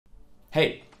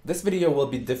Hey, this video will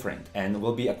be different and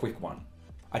will be a quick one.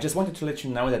 I just wanted to let you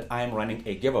know that I am running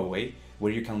a giveaway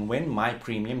where you can win my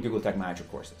premium Google Tag Manager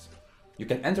courses. You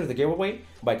can enter the giveaway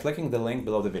by clicking the link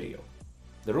below the video.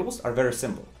 The rules are very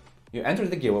simple. You enter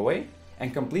the giveaway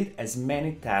and complete as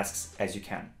many tasks as you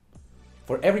can.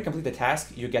 For every completed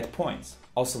task, you get points,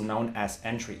 also known as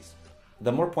entries.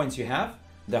 The more points you have,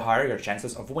 the higher your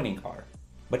chances of winning are.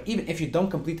 But even if you don't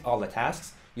complete all the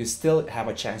tasks, you still have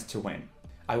a chance to win.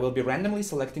 I will be randomly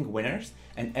selecting winners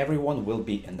and everyone will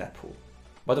be in that pool.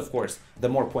 But of course, the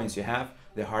more points you have,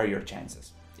 the higher your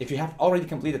chances. If you have already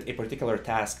completed a particular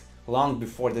task long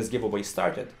before this giveaway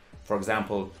started, for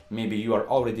example, maybe you are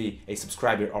already a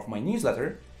subscriber of my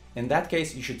newsletter, in that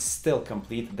case, you should still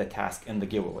complete the task in the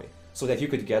giveaway so that you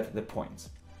could get the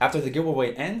points. After the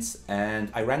giveaway ends and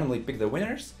I randomly pick the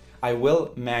winners, I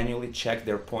will manually check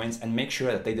their points and make sure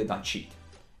that they did not cheat.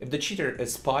 If the cheater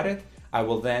is spotted, I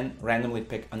will then randomly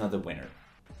pick another winner.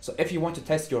 So if you want to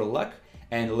test your luck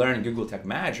and learn Google Tag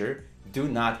Manager, do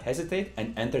not hesitate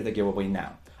and enter the giveaway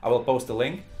now. I will post the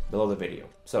link below the video.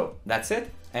 So that's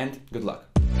it and good luck.